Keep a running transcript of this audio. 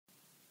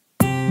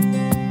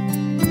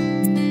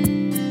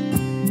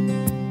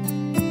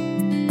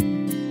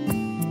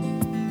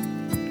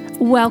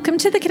Welcome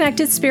to the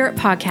Connected Spirit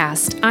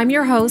Podcast. I'm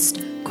your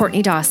host,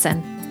 Courtney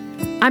Dawson.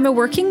 I'm a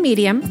working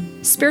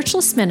medium,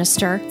 spiritualist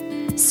minister,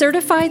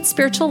 certified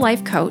spiritual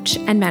life coach,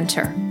 and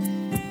mentor.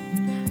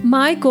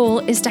 My goal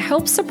is to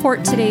help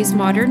support today's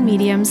modern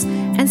mediums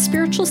and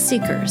spiritual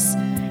seekers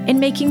in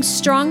making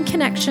strong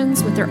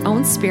connections with their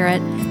own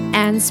spirit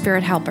and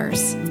spirit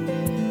helpers.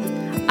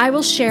 I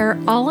will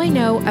share all I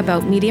know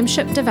about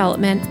mediumship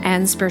development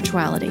and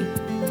spirituality.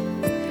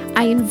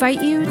 I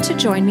invite you to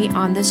join me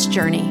on this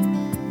journey.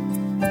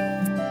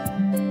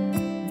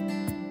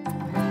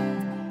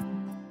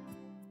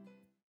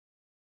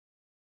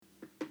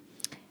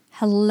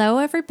 Hello,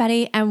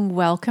 everybody, and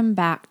welcome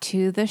back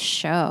to the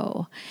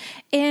show.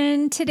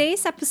 In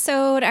today's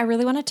episode, I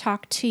really want to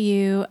talk to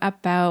you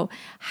about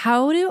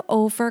how to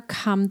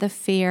overcome the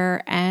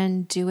fear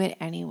and do it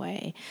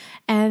anyway.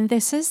 And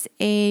this is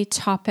a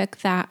topic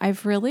that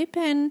I've really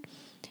been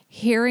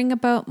hearing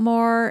about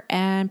more,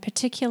 and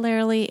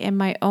particularly in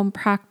my own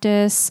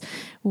practice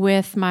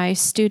with my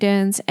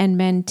students and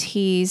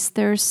mentees.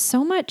 There's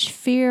so much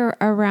fear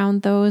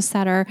around those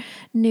that are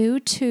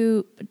new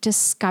to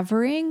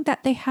discovering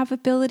that they have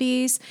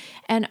abilities,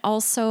 and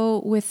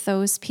also with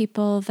those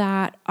people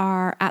that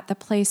are at the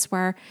place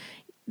where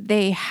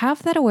they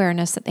have that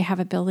awareness that they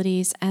have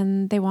abilities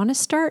and they want to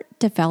start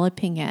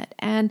developing it.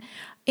 And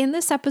in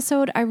this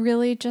episode, I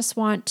really just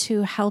want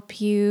to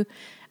help you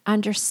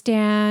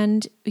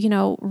understand,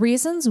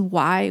 reasons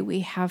why we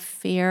have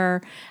fear.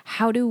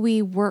 How do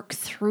we work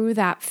through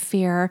that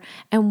fear?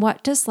 And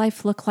what does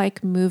life look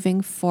like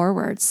moving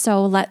forward?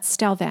 So let's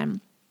delve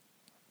in.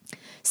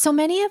 So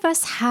many of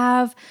us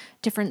have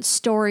different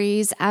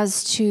stories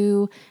as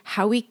to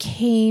how we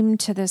came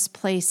to this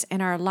place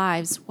in our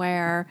lives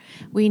where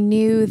we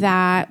knew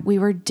that we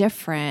were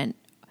different,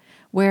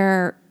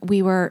 where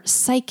we were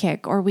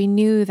psychic, or we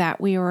knew that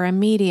we were a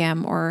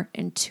medium or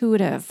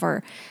intuitive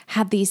or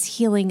had these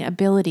healing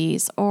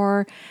abilities,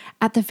 or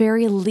at the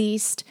very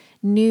least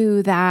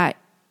knew that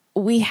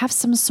we have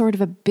some sort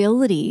of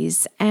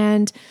abilities.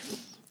 And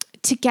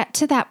to get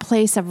to that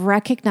place of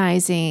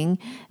recognizing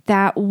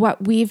that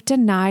what we've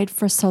denied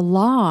for so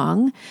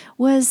long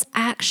was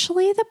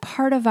actually the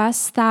part of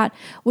us that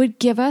would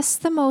give us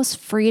the most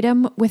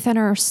freedom within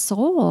our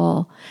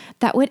soul,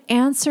 that would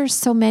answer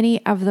so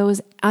many of those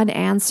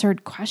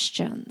unanswered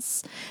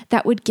questions,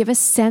 that would give a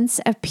sense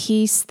of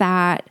peace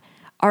that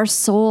our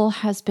soul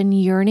has been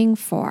yearning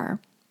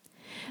for.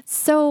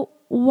 So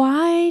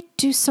why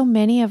do so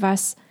many of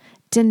us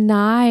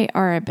deny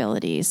our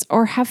abilities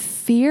or have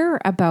fear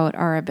about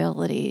our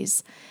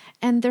abilities?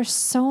 And there's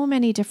so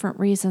many different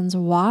reasons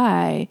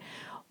why.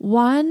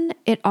 One,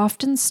 it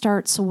often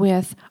starts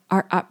with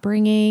our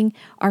upbringing,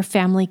 our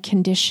family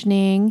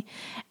conditioning,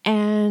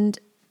 and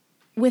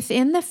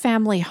within the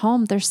family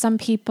home, there's some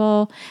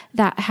people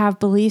that have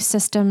belief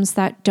systems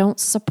that don't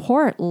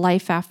support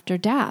life after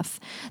death,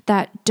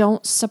 that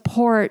don't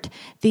support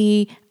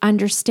the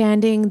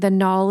understanding, the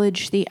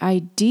knowledge, the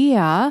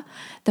idea,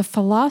 the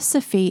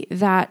philosophy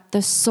that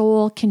the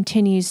soul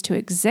continues to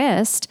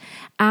exist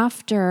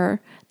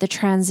after the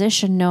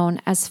transition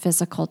known as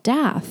physical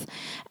death.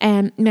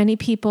 And many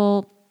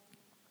people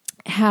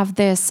have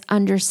this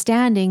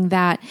understanding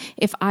that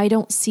if I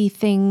don't see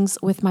things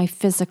with my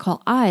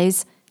physical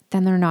eyes,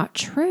 then they're not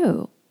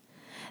true.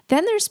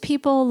 Then there's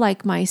people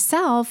like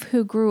myself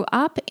who grew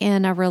up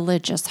in a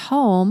religious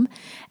home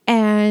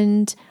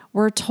and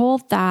were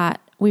told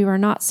that we were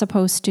not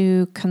supposed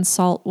to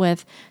consult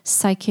with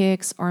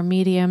psychics or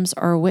mediums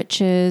or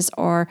witches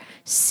or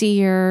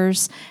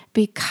seers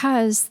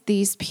because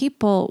these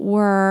people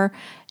were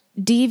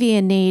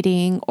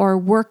deviating or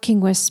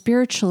working with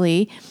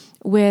spiritually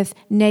with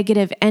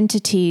negative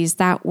entities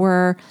that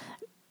were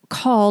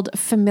called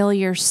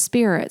familiar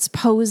spirits,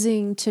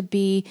 posing to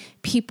be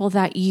people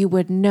that you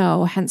would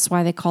know, hence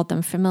why they called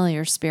them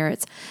familiar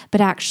spirits.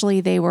 But actually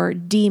they were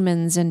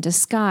demons in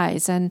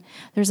disguise. And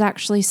there's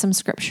actually some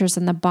scriptures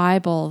in the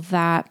Bible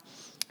that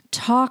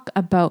talk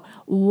about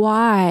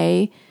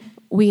why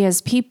we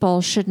as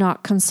people should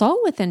not consult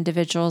with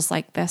individuals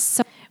like this.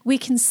 So we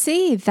can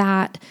see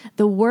that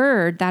the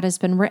word that has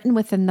been written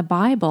within the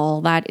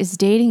Bible that is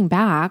dating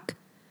back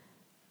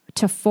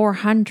to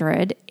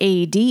 400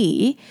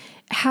 AD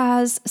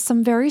has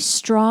some very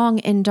strong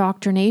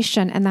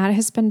indoctrination, and that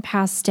has been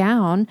passed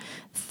down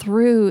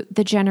through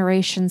the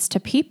generations to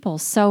people.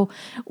 So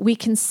we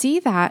can see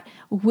that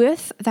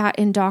with that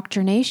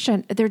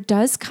indoctrination, there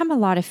does come a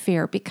lot of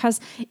fear because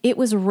it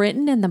was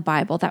written in the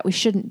Bible that we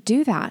shouldn't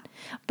do that.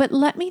 But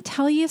let me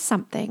tell you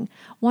something.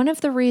 One of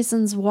the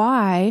reasons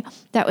why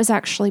that was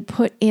actually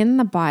put in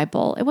the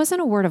Bible, it wasn't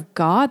a word of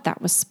God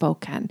that was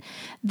spoken.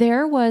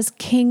 There was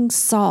King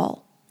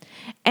Saul.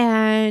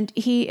 And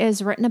he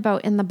is written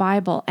about in the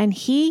Bible. And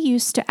he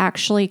used to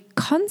actually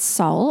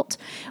consult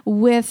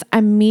with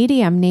a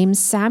medium named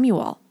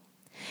Samuel.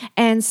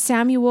 And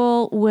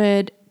Samuel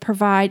would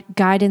provide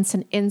guidance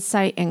and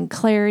insight and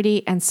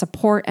clarity and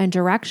support and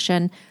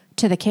direction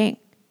to the king.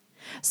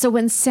 So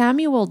when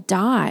Samuel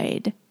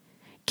died,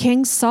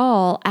 King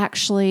Saul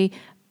actually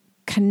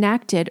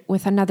connected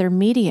with another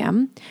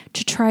medium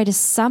to try to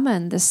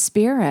summon the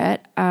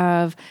spirit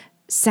of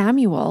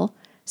Samuel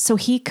so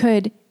he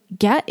could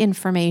get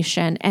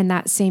information and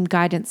that same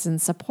guidance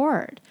and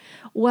support.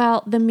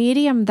 Well, the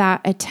medium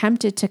that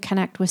attempted to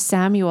connect with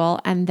Samuel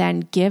and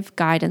then give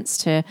guidance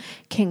to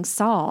King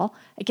Saul,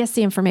 I guess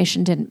the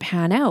information didn't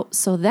pan out.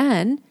 So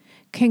then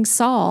King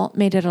Saul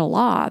made it a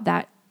law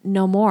that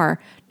no more,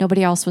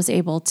 nobody else was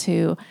able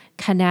to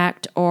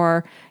connect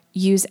or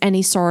use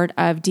any sort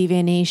of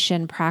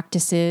divination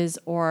practices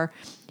or,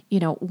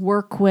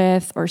 work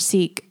with or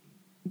seek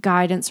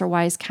guidance or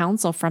wise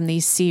counsel from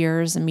these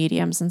seers and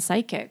mediums and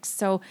psychics.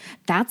 So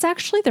that's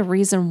actually the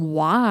reason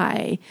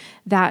why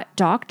that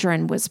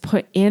doctrine was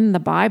put in the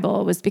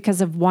Bible. It was because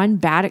of one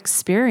bad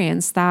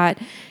experience that,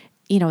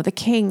 the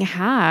king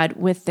had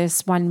with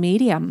this one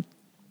medium.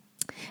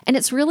 And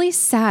it's really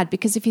sad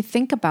because if you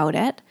think about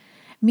it,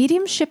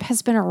 mediumship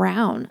has been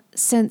around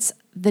since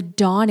the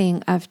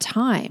dawning of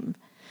time.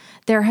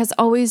 There has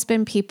always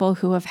been people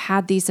who have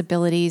had these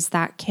abilities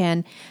that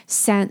can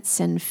sense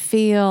and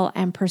feel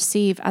and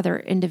perceive other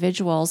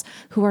individuals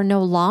who are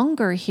no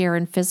longer here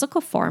in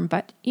physical form,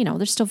 but,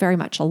 they're still very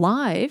much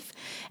alive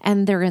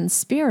and they're in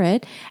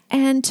spirit.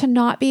 And to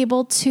not be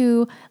able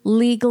to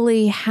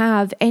legally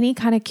have any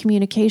kind of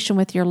communication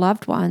with your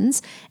loved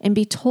ones and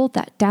be told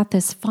that death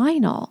is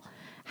final.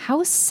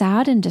 How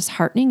sad and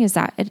disheartening is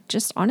that? It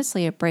just,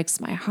 honestly, it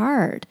breaks my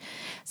heart.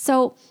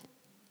 So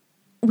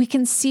we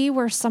can see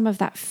where some of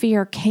that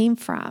fear came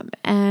from,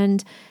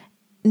 and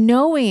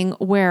knowing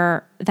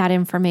where that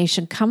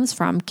information comes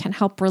from can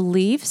help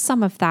relieve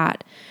some of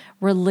that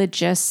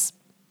religious,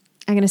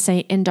 I'm going to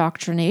say,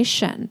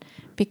 indoctrination,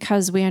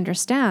 because we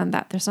understand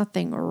that there's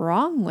nothing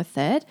wrong with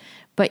it.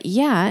 But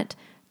yet,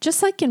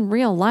 just like in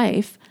real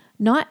life,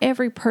 not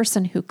every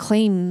person who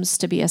claims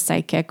to be a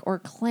psychic or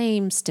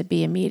claims to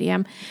be a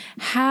medium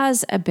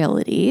has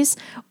abilities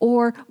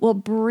or will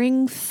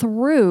bring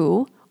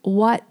through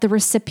what the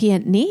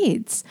recipient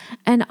needs.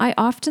 And I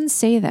often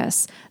say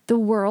this, the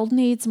world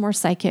needs more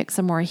psychics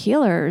and more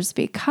healers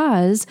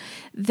because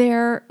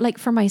they're, like,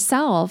 for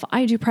myself,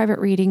 I do private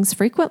readings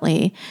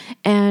frequently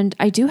and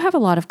I do have a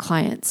lot of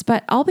clients,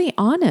 but I'll be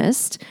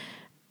honest,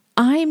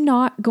 I'm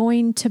not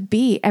going to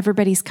be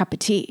everybody's cup of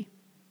tea.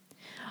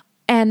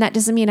 And that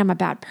doesn't mean I'm a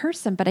bad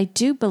person, but I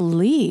do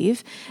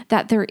believe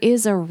that there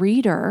is a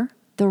reader,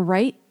 the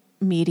right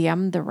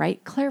medium, the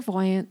right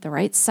clairvoyant, the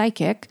right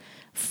psychic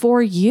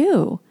for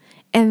you.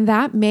 And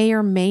that may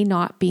or may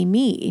not be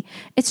me.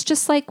 It's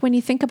just like when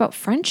you think about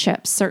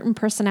friendships, certain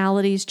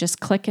personalities just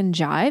click and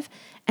jive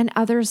and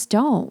others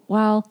don't.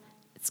 Well,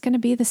 it's going to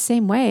be the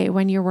same way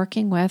when you're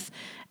working with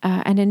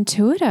an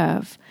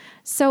intuitive.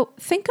 So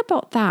think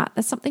about that.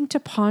 That's something to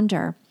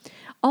ponder.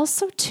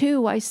 Also,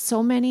 too, why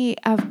so many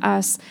of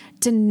us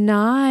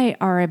deny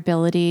our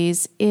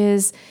abilities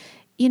is,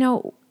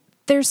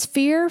 there's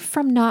fear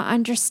from not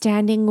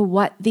understanding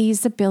what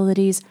these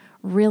abilities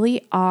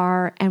really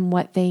are and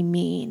what they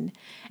mean.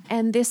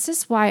 And this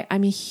is why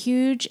I'm a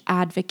huge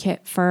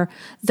advocate for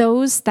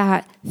those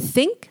that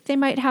think they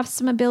might have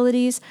some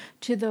abilities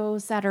to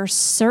those that are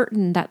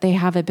certain that they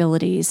have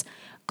abilities.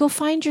 Go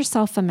find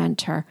yourself a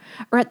mentor,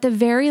 or at the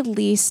very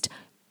least,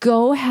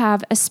 go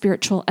have a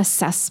spiritual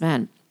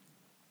assessment.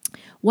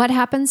 What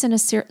happens in a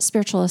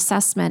spiritual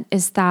assessment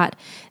is that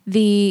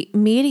the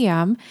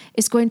medium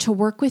is going to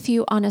work with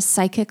you on a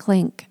psychic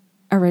link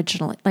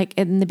originally, like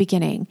in the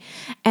beginning,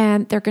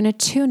 and they're going to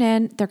tune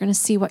in. They're going to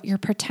see what your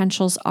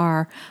potentials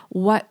are,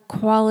 what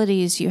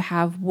qualities you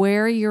have,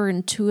 where your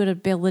intuitive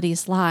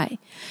abilities lie.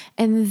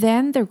 And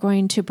then they're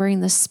going to bring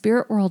the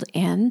spirit world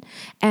in,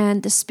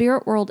 and the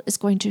spirit world is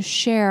going to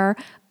share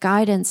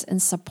guidance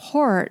and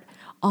support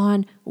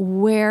on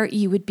where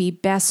you would be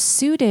best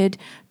suited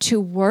to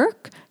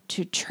work,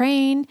 to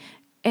train,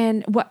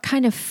 and what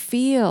kind of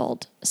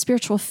field,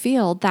 spiritual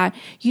field, that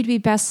you'd be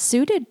best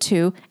suited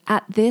to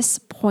at this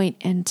point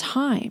in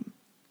time.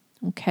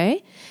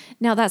 Okay?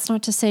 Now, that's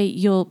not to say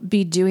you'll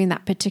be doing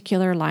that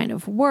particular line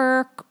of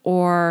work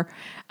or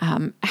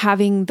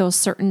having those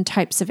certain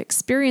types of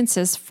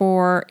experiences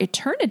for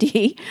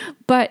eternity,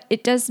 but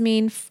it does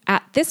mean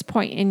at this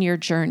point in your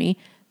journey,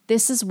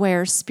 this is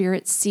where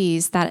spirit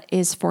sees that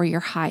is for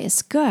your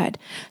highest good.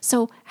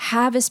 So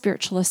have a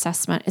spiritual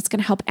assessment. It's going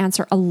to help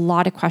answer a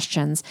lot of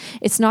questions.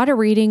 It's not a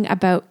reading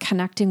about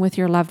connecting with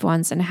your loved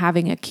ones and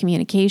having a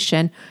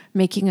communication,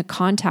 making a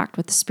contact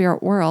with the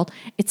spirit world.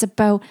 It's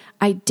about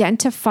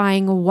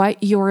identifying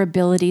what your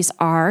abilities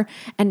are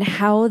and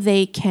how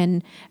they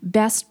can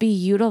best be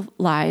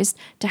utilized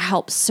to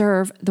help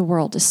serve the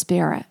world of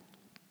spirit.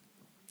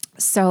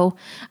 So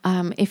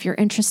if you're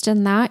interested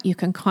in that, you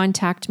can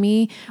contact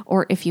me,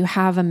 or if you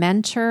have a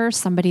mentor,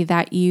 somebody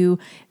that you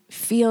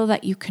feel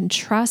that you can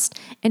trust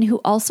and who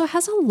also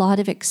has a lot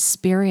of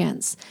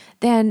experience,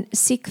 then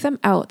seek them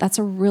out. That's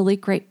a really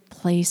great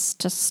place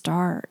to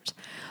start.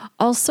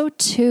 Also,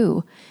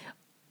 too,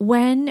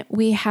 when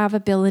we have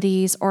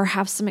abilities or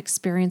have some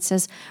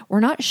experiences, we're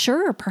not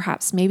sure,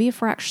 perhaps, maybe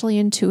if we're actually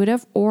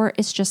intuitive or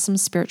it's just some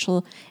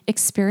spiritual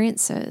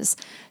experiences.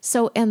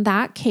 So in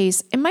that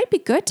case, it might be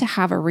good to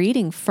have a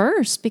reading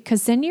first,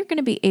 because then you're going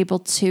to be able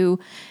to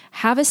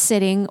have a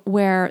sitting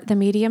where the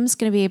medium's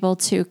going to be able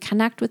to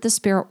connect with the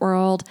spirit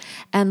world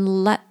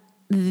and let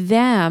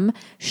them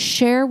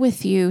share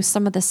with you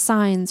some of the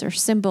signs or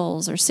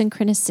symbols or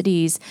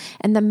synchronicities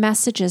and the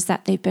messages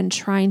that they've been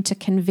trying to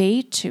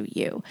convey to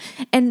you.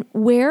 And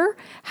where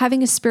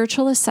having a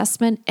spiritual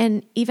assessment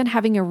and even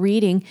having a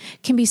reading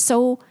can be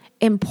so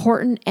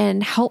important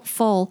and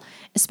helpful,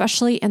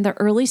 especially in the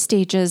early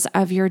stages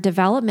of your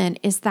development,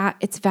 is that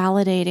it's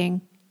validating.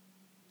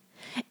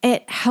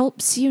 It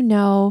helps you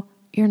know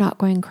you're not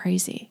going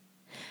crazy,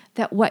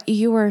 that what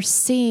you are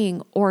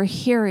seeing or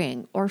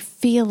hearing or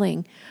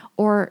feeling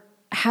or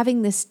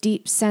having this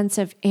deep sense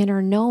of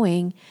inner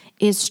knowing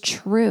is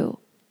true.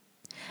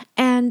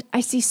 And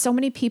I see so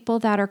many people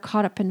that are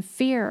caught up in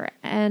fear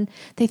and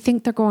they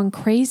think they're going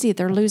crazy,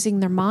 they're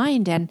losing their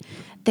mind, and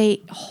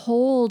they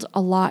hold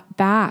a lot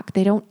back.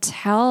 They don't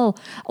tell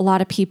a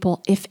lot of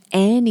people, if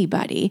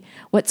anybody,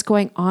 what's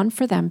going on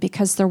for them,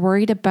 because they're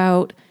worried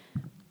about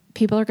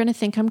people are going to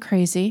think I'm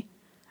crazy.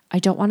 I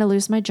don't want to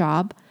lose my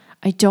job.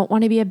 I don't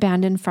want to be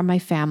abandoned from my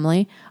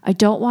family. I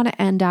don't want to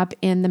end up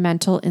in the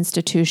mental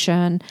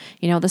institution,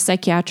 the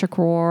psychiatric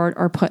ward,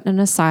 or put in an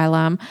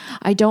asylum.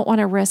 I don't want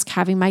to risk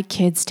having my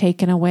kids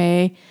taken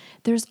away.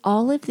 There's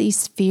all of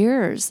these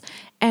fears.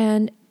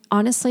 And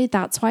honestly,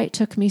 that's why it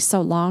took me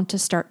so long to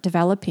start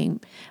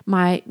developing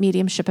my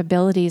mediumship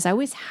abilities. I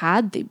always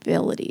had the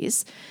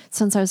abilities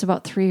since I was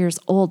about 3 years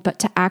old, but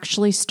to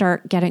actually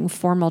start getting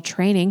formal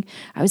training,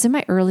 I was in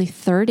my early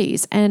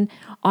 30s. And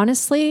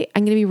honestly,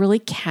 I'm going to be really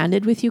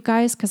candid with you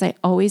guys, because I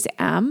always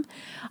am.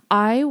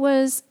 I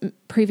was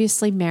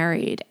previously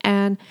married,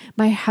 and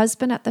my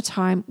husband at the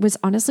time was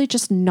honestly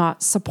just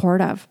not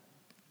supportive.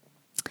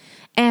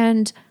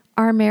 And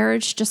our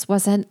marriage just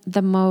wasn't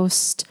the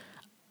most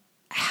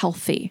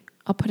healthy.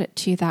 I'll put it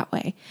to you that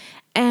way.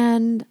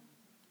 And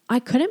I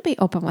couldn't be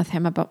open with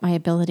him about my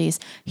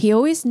abilities. He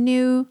always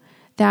knew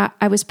that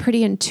I was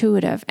pretty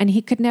intuitive, and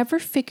he could never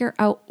figure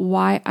out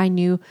why I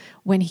knew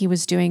when he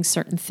was doing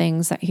certain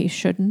things that he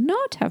should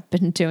not have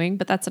been doing.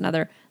 But that's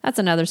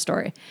another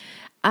story.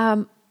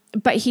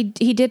 But he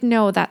did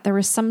know that there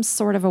was some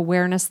sort of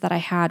awareness that I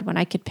had when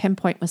I could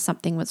pinpoint when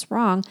something was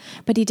wrong,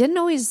 but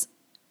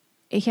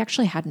he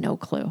actually had no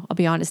clue. I'll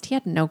be honest. He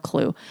had no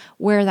clue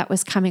where that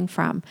was coming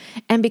from.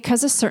 And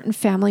because of certain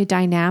family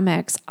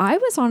dynamics, I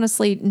was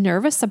honestly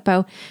nervous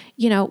about,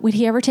 would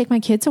he ever take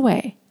my kids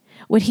away?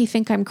 Would he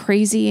think I'm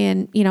crazy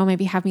and,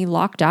 maybe have me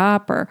locked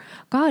up, or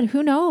God,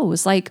 who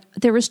knows? Like,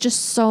 there was just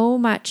so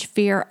much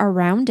fear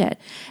around it,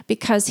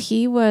 because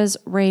he was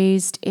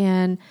raised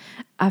in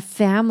a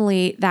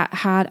family that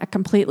had a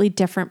completely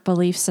different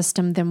belief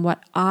system than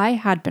what I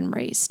had been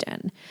raised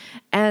in.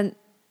 And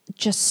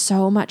just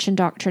so much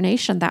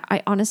indoctrination that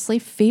I honestly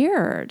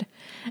feared.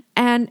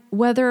 And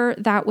whether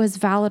that was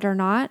valid or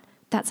not,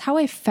 that's how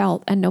I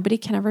felt, and nobody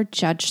can ever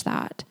judge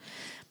that.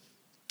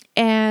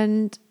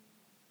 And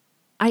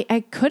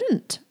I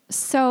couldn't.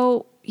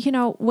 So,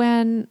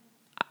 when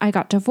I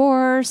got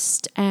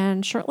divorced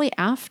and shortly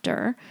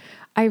after,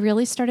 I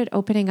really started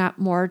opening up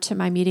more to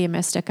my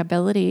mediumistic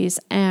abilities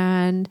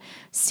and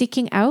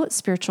seeking out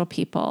spiritual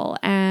people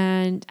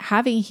and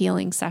having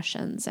healing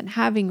sessions and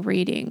having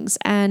readings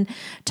and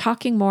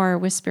talking more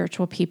with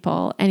spiritual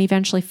people, and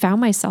eventually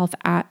found myself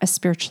at a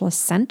spiritualist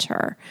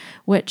center,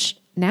 which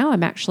now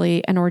I'm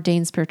actually an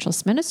ordained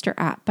spiritualist minister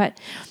at. But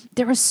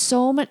there was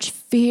so much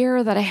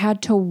fear that I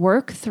had to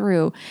work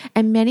through.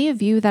 And many of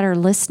you that are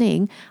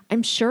listening,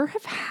 I'm sure,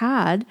 have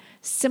had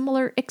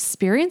similar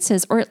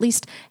experiences, or at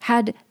least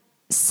had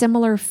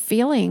similar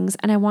feelings.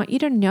 And I want you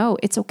to know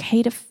it's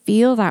okay to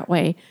feel that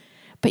way,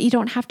 but you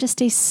don't have to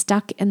stay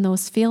stuck in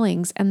those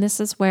feelings. And this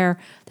is where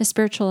the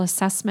spiritual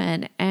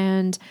assessment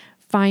and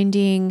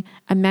finding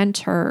a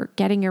mentor,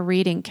 getting a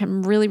reading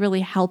can really,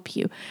 really help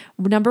you.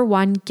 Number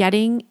one,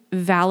 getting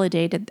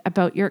validated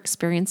about your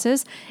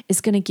experiences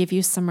is going to give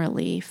you some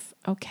relief.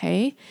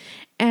 Okay.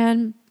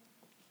 And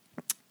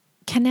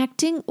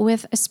connecting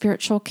with a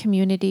spiritual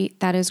community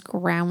that is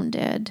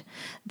grounded,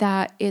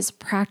 that is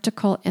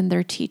practical in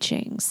their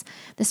teachings.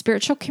 The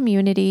spiritual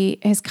community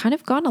has kind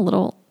of gone a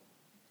little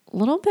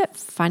bit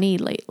funny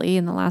lately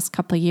in the last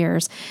couple of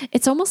years.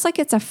 It's almost like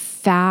it's a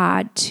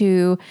fad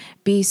to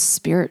be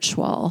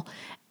spiritual,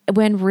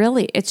 when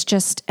really it's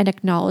just an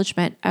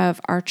acknowledgement of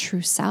our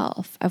true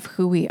self, of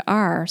who we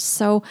are.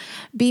 So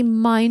be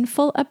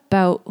mindful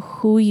about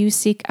who you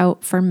seek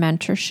out for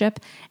mentorship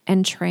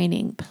and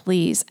training,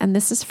 please. And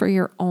this is for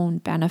your own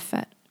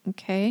benefit,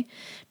 okay?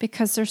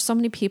 Because there's so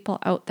many people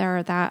out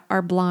there that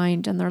are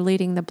blind, and they're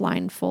leading the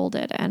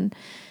blindfolded. And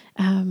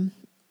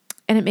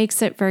it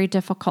makes it very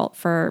difficult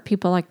for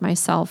people like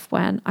myself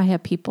when I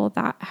have people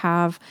that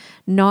have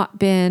not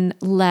been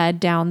led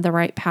down the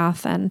right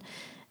path,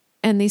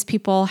 and these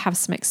people have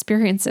some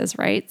experiences,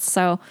 right?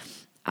 So,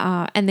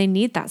 and they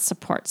need that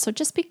support. So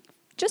just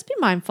just be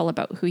mindful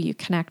about who you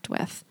connect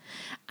with.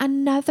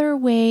 Another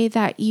way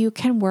that you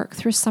can work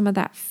through some of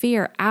that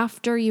fear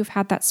after you've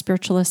had that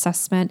spiritual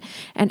assessment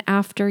and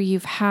after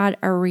you've had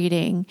a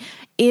reading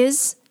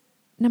is,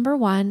 number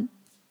one,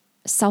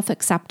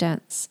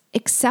 self-acceptance.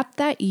 Accept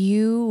that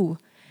you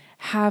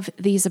have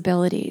these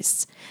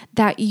abilities,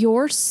 that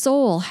your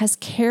soul has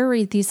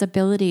carried these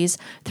abilities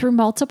through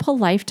multiple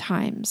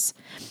lifetimes.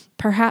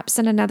 Perhaps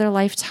in another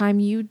lifetime,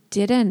 you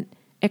didn't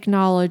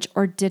acknowledge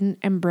or didn't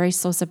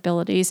embrace those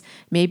abilities.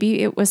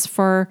 Maybe it was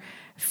for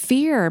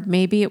fear.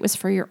 Maybe it was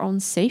for your own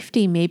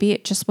safety. Maybe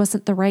it just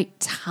wasn't the right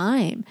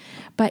time.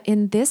 But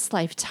in this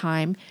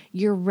lifetime,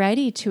 you're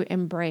ready to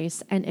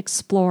embrace and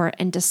explore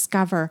and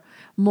discover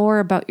more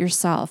about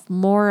yourself,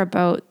 more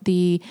about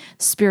the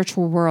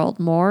spiritual world,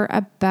 more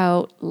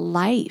about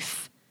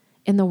life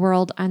in the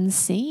world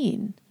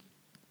unseen.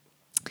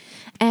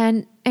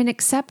 And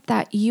accept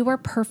that you are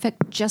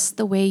perfect just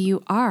the way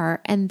you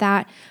are, and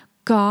that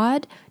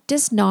God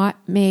does not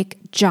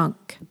make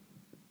junk.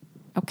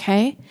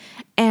 Okay?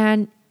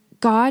 And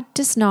God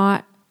does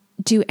not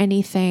do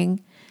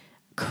anything,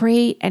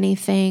 create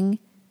anything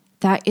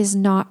that is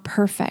not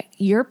perfect.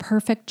 You're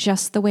perfect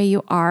just the way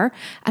you are.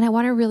 And I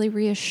want to really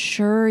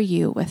reassure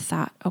you with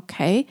that,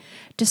 okay?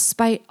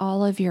 Despite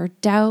all of your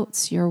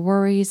doubts, your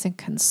worries, and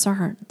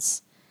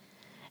concerns,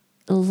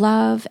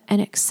 love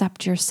and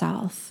accept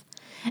yourself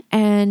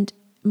and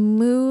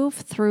move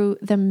through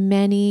the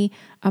many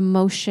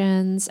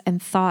emotions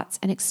and thoughts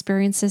and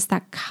experiences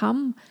that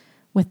come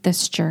with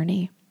this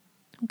journey.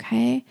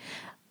 Okay.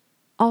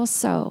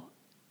 Also,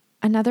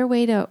 another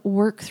way to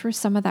work through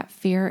some of that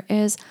fear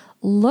is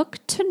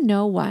look to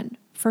no one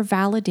for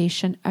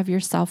validation of your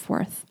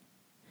self-worth.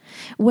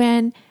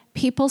 When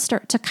people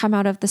start to come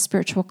out of the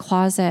spiritual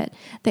closet,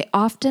 they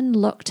often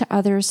look to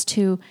others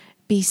to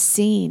be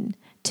seen,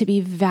 to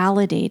be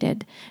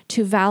validated,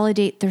 to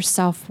validate their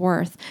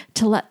self-worth,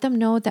 to let them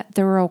know that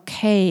they're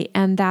okay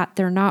and that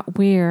they're not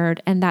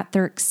weird and that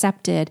they're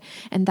accepted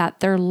and that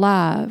they're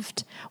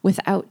loved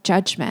without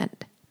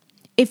judgment.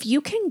 If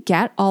you can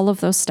get all of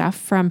those stuff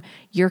from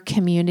your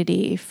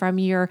community, from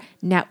your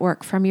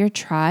network, from your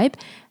tribe,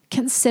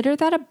 consider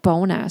that a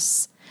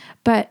bonus.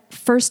 But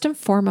first and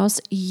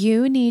foremost,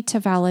 you need to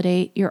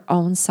validate your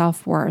own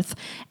self-worth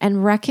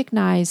and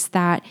recognize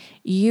that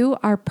you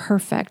are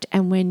perfect.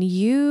 And when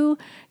you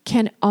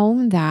can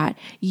own that,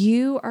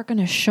 you are going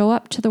to show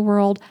up to the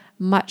world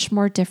much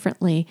more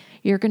differently.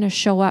 You're going to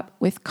show up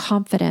with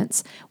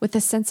confidence, with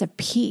a sense of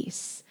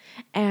peace,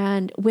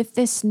 and with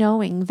this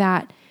knowing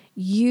that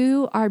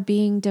you are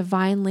being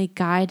divinely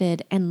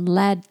guided and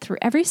led through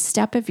every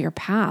step of your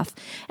path.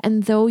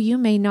 And though you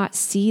may not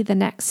see the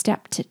next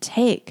step to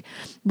take,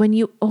 when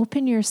you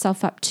open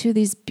yourself up to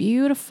these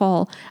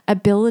beautiful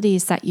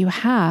abilities that you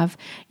have,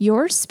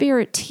 your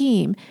spirit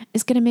team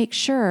is going to make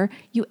sure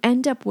you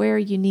end up where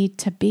you need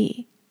to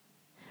be.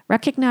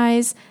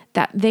 Recognize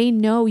that they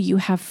know you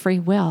have free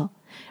will.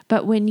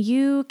 But when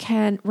you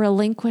can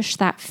relinquish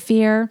that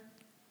fear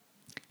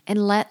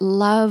and let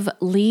love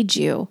lead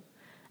you,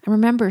 and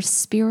remember,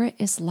 spirit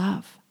is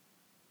love.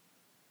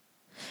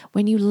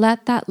 When you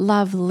let that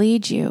love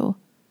lead you,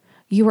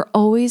 you are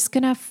always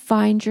going to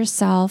find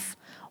yourself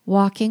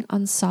walking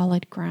on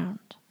solid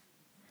ground.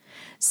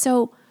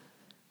 So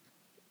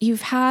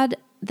you've had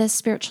the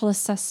spiritual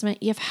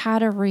assessment, you've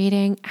had a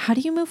reading. How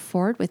do you move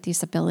forward with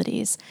these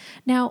abilities?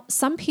 Now,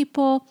 some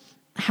people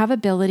have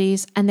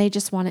abilities and they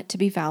just want it to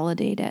be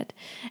validated.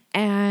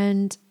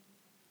 And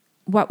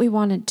what we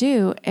want to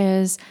do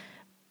is,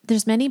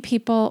 there's many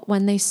people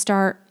when they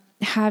start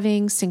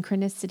having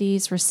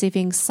synchronicities,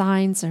 receiving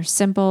signs or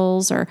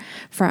symbols or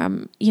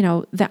from,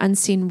 the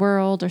unseen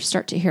world, or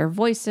start to hear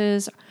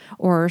voices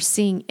or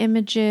seeing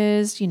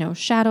images,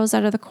 shadows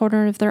out of the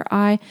corner of their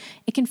eye,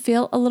 it can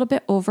feel a little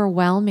bit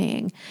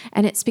overwhelming.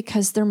 And it's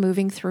because they're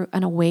moving through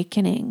an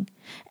awakening.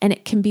 And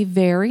it can be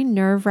very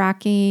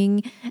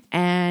nerve-wracking,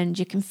 and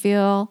you can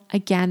feel,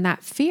 again,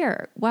 that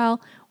fear.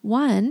 Well,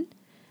 one,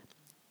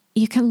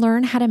 you can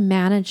learn how to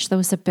manage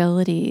those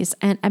abilities,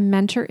 and a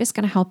mentor is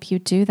going to help you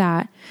do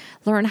that.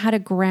 Learn how to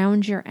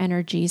ground your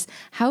energies,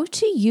 how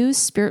to use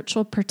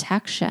spiritual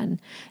protection.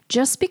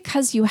 Just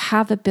because you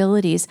have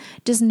abilities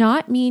does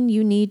not mean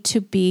you need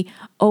to be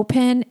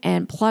open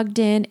and plugged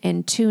in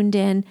and tuned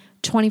in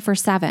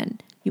 24/7.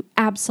 You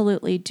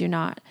absolutely do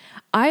not.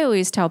 I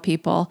always tell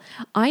people,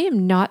 I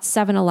am not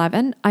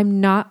 7-Eleven. I'm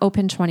not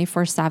open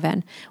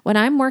 24/7. When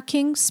I'm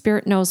working,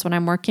 Spirit knows when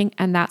I'm working,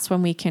 and that's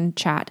when we can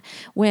chat.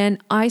 When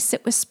I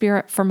sit with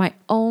Spirit for my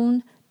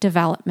own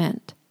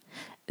development,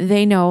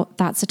 they know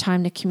that's a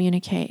time to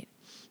communicate.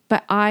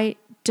 But I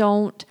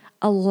don't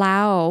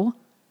allow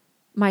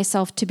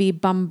myself to be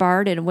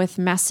bombarded with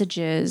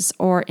messages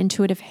or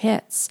intuitive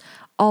hits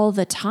all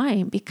the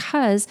time,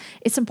 because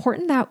it's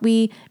important that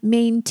we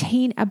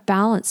maintain a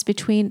balance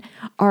between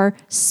our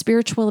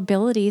spiritual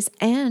abilities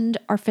and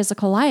our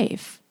physical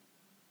life.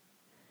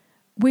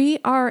 We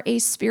are a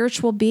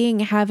spiritual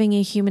being having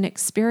a human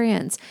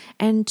experience,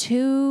 and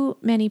too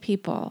many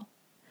people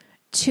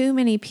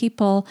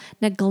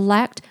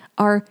neglect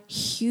our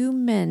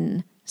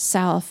human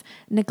self,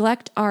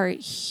 neglect our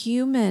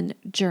human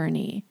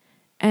journey.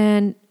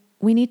 And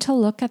we need to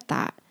look at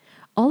that.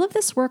 All of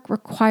this work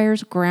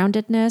requires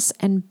groundedness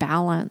and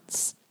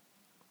balance.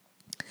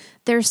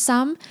 There's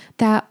some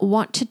that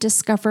want to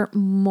discover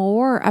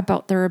more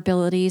about their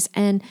abilities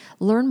and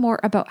learn more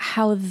about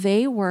how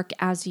they work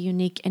as a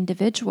unique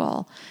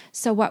individual.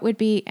 So what would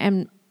be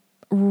a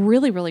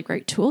really, really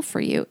great tool for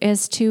you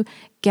is to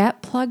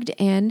get plugged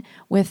in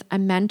with a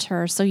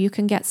mentor so you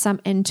can get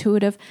some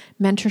intuitive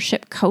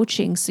mentorship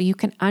coaching so you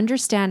can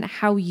understand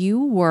how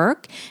you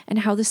work and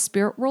how the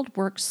spirit world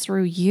works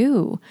through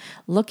you.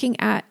 Looking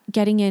at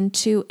getting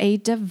into a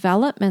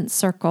development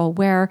circle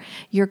where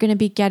you're going to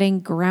be getting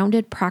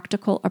grounded,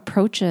 practical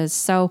approaches.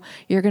 So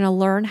you're going to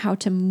learn how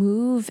to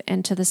move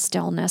into the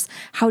stillness,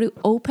 how to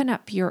open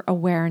up your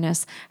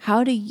awareness,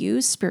 how to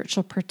use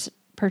spiritual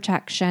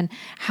protection,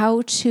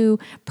 how to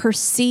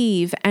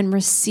perceive and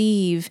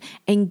receive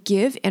and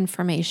give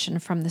information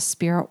from the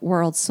spirit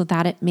world so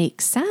that it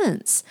makes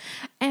sense.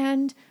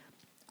 And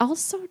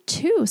also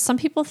too, some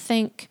people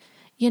think,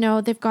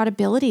 they've got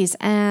abilities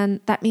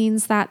and that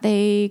means that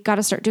they got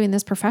to start doing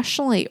this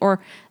professionally,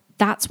 or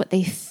that's what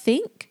they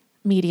think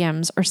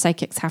mediums or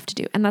psychics have to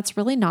do. And that's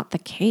really not the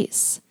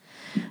case.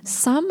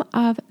 Some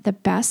of the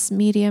best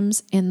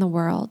mediums in the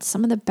world,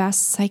 some of the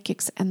best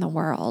psychics in the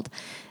world,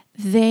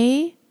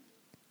 they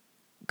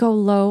go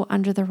low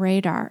under the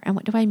radar. And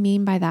what do I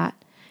mean by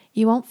that?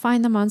 You won't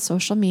find them on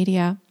social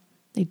media.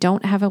 They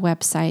don't have a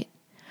website.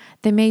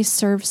 They may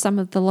serve some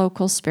of the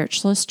local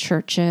spiritualist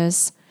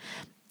churches.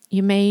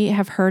 You may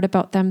have heard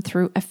about them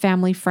through a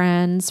family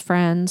friend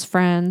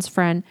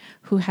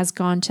who has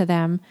gone to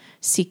them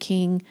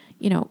seeking,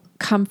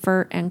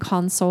 comfort and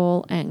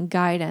console and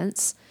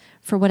guidance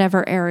for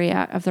whatever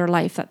area of their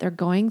life that they're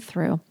going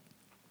through.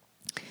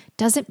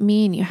 Doesn't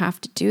mean you have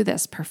to do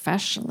this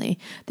professionally.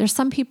 There's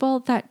some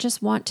people that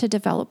just want to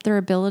develop their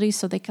ability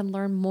so they can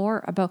learn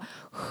more about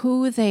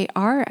who they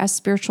are as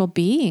spiritual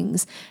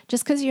beings.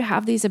 Just because you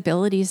have these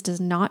abilities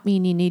does not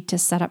mean you need to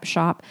set up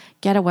shop,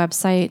 get a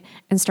website,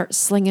 and start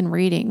slinging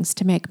readings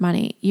to make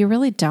money. You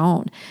really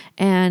don't.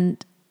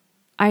 And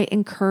I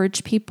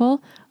encourage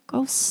people,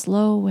 go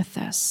slow with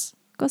this.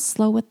 Go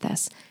slow with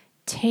this.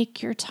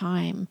 Take your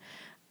time.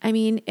 I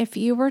mean, if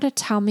you were to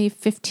tell me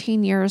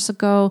 15 years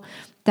ago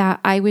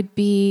that I would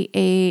be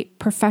a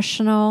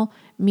professional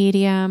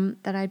medium,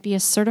 that I'd be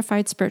a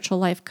certified spiritual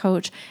life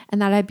coach,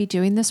 and that I'd be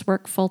doing this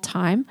work full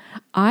time,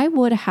 I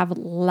would have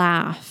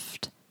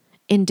laughed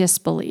in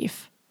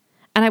disbelief.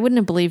 And I wouldn't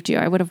have believed you.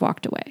 I would have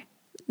walked away.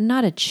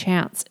 Not a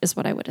chance is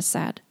what I would have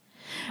said.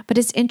 But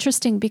it's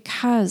interesting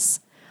because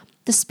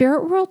the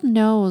spirit world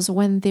knows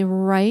when the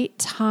right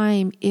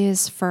time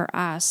is for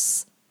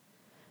us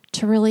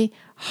to really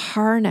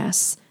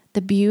harness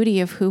the beauty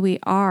of who we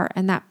are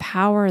and that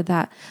power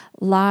that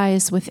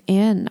lies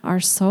within our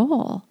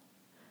soul.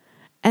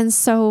 And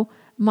so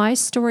my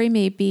story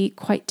may be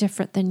quite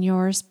different than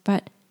yours,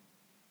 but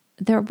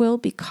there will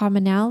be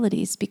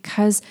commonalities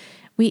because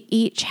we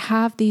each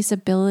have these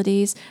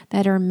abilities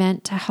that are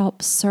meant to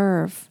help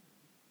serve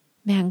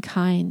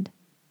mankind,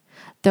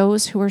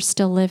 those who are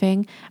still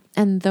living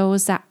and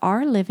those that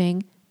are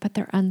living, but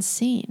they're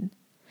unseen.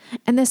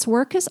 And this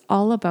work is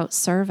all about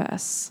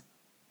service.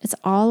 It's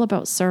all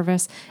about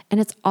service and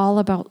it's all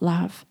about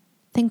love.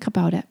 Think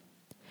about it.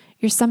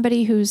 You're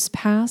somebody who's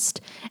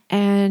passed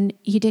and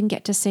you didn't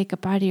get to say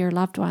goodbye to your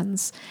loved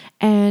ones,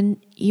 and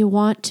you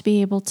want to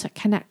be able to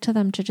connect to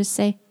them to just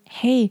say,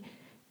 hey,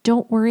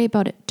 don't worry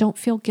about it. Don't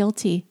feel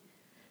guilty.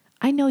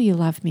 I know you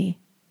love me.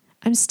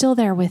 I'm still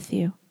there with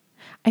you.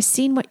 I've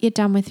seen what you've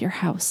done with your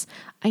house.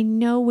 I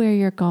know where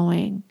you're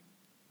going.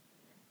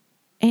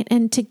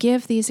 And to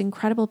give these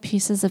incredible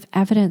pieces of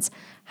evidence,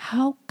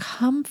 how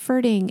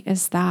comforting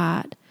is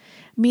that?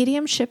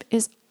 Mediumship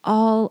is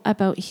all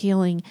about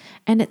healing,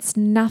 and it's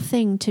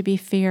nothing to be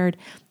feared.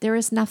 There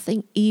is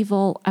nothing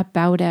evil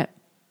about it.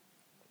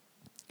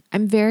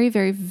 I'm very,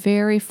 very,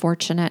 very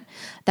fortunate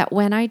that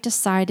when I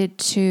decided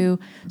to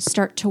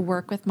start to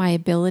work with my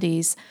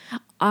abilities,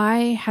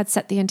 I had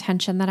set the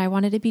intention that I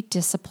wanted to be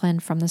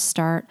disciplined from the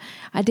start.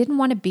 I didn't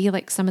want to be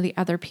like some of the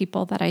other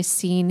people that I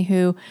seen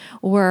who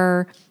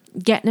were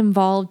getting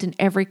involved in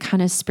every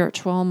kind of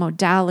spiritual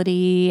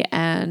modality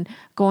and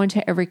going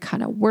to every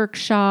kind of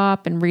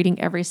workshop and reading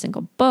every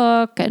single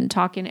book and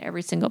talking to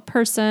every single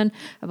person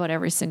about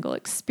every single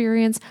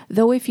experience.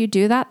 Though if you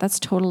do that, that's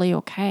totally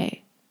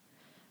okay.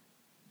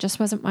 Just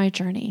wasn't my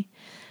journey.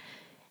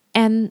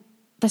 And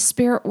the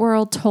spirit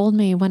world told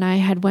me when I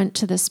had went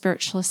to the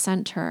spiritualist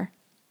center,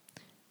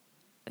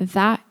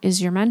 that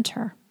is your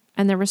mentor.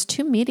 And there was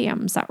 2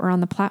 mediums that were on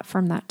the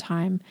platform that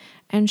time.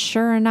 And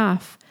sure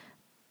enough,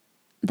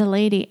 the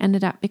lady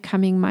ended up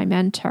becoming my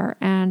mentor,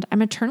 and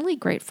I'm eternally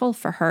grateful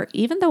for her.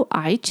 Even though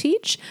I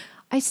teach,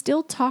 I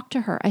still talk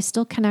to her. I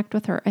still connect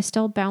with her. I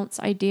still bounce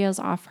ideas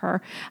off her.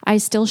 I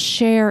still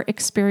share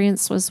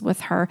experiences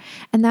with her.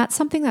 And that's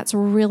something that's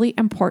really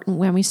important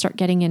when we start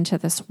getting into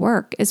this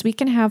work, is we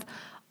can have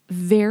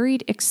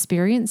varied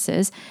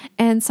experiences,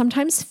 and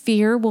sometimes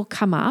fear will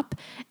come up,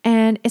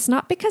 and it's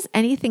not because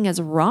anything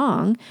is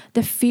wrong.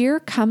 The fear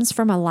comes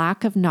from a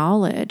lack of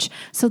knowledge.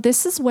 So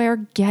this is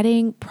where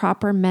getting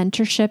proper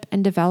mentorship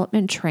and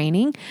development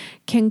training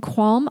can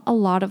calm a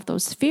lot of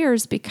those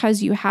fears,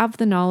 because you have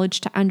the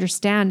knowledge to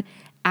understand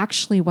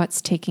actually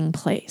what's taking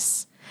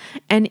place.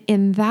 And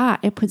in that,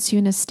 it puts you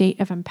in a state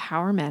of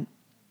empowerment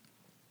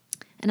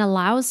and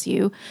allows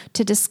you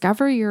to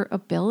discover your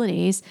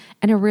abilities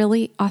in a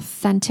really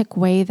authentic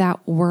way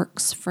that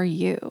works for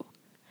you.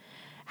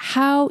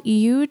 How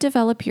you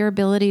develop your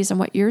abilities and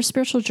what your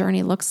spiritual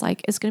journey looks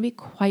like is going to be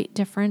quite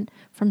different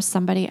from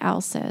somebody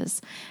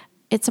else's.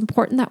 It's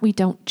important that we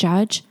don't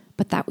judge,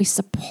 but that we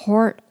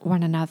support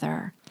one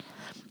another.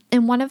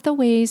 And one of the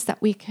ways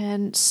that we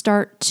can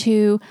start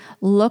to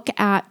look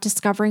at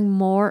discovering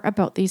more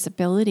about these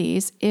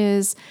abilities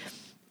is,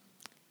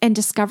 and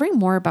discovering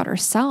more about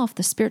ourselves,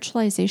 the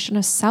spiritualization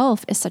of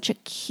self is such a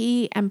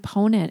key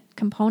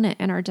component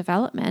in our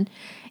development,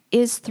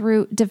 is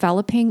through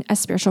developing a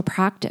spiritual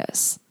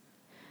practice.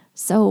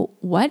 So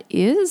what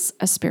is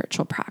a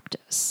spiritual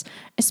practice?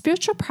 A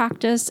spiritual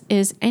practice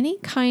is any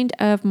kind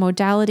of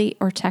modality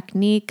or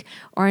technique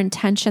or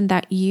intention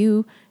that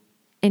you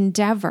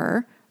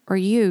endeavor or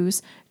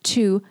use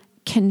to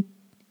connect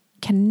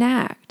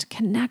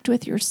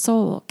with your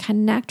soul,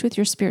 connect with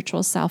your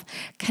spiritual self,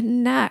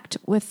 connect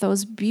with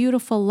those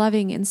beautiful,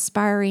 loving,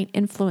 inspiring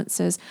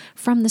influences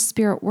from the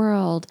spirit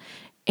world,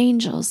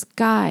 angels,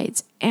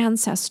 guides,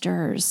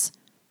 ancestors,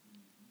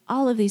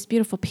 all of these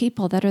beautiful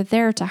people that are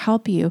there to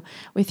help you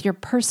with your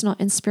personal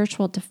and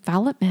spiritual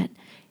development.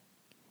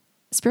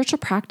 Spiritual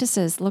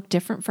practices look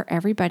different for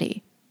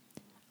everybody.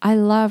 I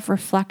love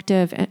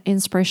reflective and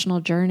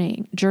inspirational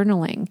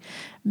journaling,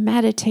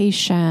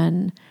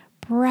 meditation,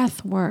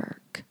 breath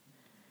work,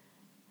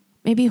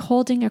 maybe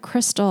holding a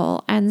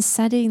crystal and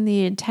setting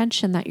the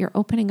intention that you're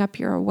opening up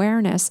your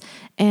awareness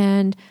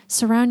and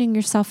surrounding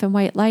yourself in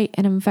white light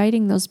and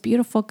inviting those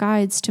beautiful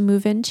guides to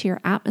move into your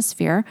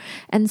atmosphere.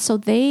 And so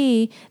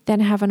they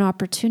then have an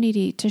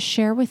opportunity to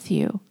share with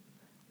you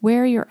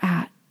where you're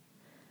at,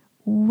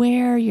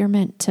 where you're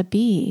meant to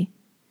be.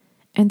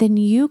 And then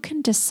you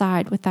can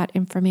decide with that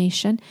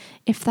information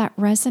if that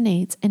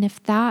resonates and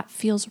if that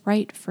feels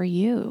right for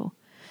you.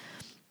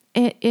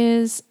 It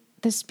is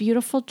this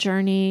beautiful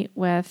journey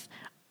with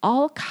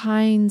all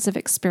kinds of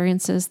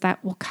experiences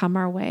that will come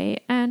our way.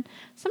 And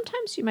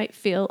sometimes you might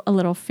feel a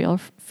little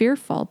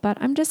fearful, but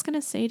I'm just going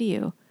to say to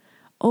you,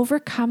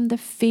 overcome the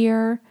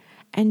fear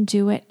and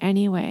do it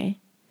anyway.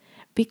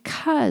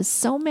 Because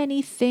so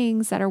many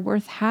things that are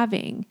worth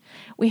having,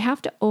 we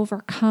have to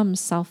overcome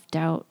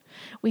self-doubt.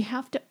 We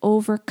have to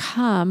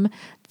overcome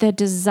the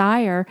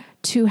desire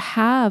to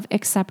have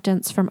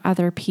acceptance from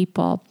other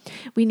people.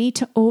 We need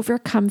to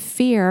overcome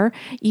fear,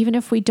 even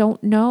if we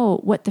don't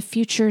know what the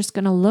future is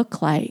going to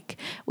look like.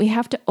 We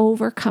have to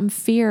overcome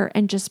fear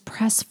and just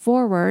press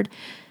forward,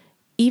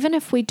 even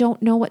if we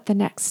don't know what the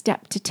next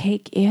step to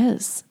take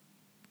is.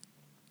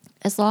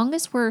 As long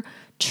as we're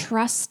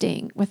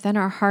trusting within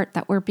our heart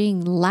that we're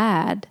being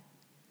led,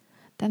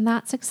 then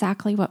that's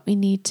exactly what we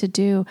need to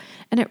do.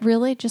 And it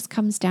really just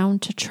comes down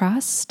to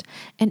trust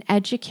and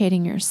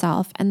educating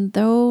yourself. And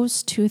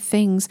those two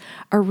things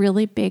are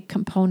really big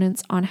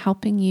components on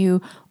helping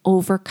you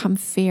overcome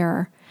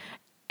fear.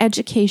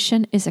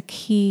 Education is a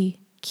key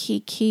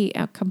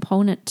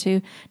component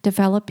to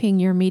developing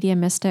your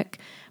mediumistic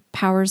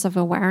powers of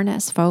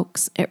awareness,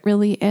 folks. It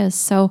really is.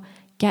 So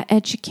get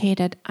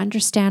educated,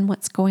 understand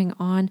what's going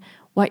on,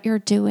 what you're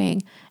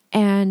doing,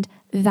 and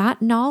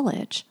that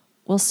knowledge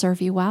will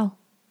serve you well.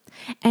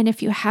 And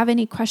if you have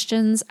any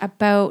questions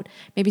about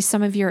maybe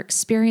some of your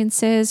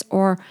experiences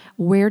or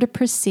where to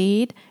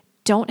proceed,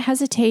 don't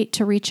hesitate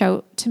to reach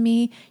out to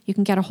me. You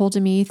can get a hold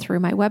of me through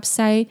my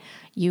website.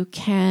 You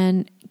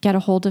can get a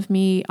hold of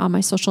me on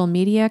my social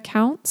media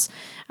accounts.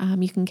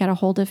 You can get a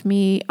hold of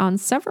me on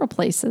several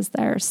places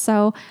there.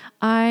 So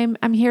I'm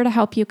here to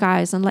help you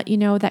guys and let you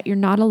know that you're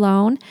not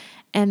alone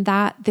and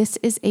that this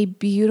is a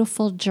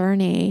beautiful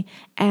journey,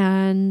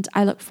 and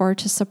I look forward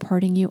to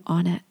supporting you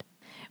on it.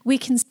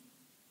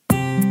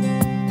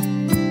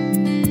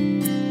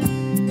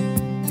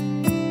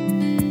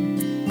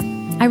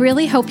 I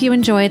really hope you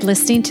enjoyed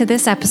listening to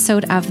this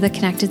episode of The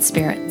Connected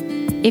Spirit.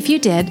 If you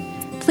did,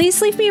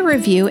 please leave me a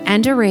review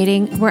and a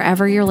rating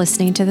wherever you're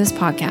listening to this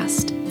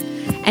podcast.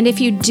 And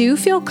if you do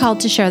feel called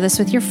to share this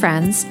with your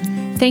friends,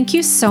 thank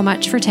you so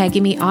much for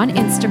tagging me on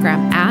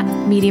Instagram at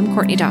Medium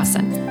Courtney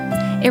Dawson.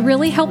 It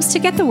really helps to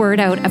get the word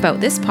out about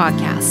this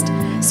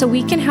podcast so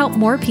we can help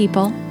more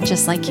people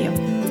just like you.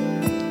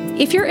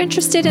 If you're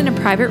interested in a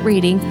private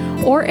reading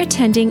or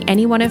attending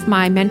any one of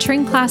my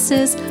mentoring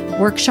classes,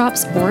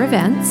 workshops, or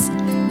events,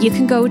 you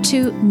can go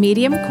to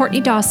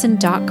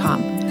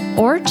mediumcourtneydawson.com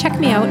or check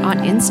me out on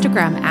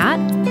Instagram at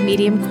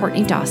Medium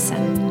Courtney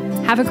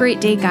Dawson. Have a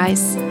great day,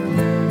 guys.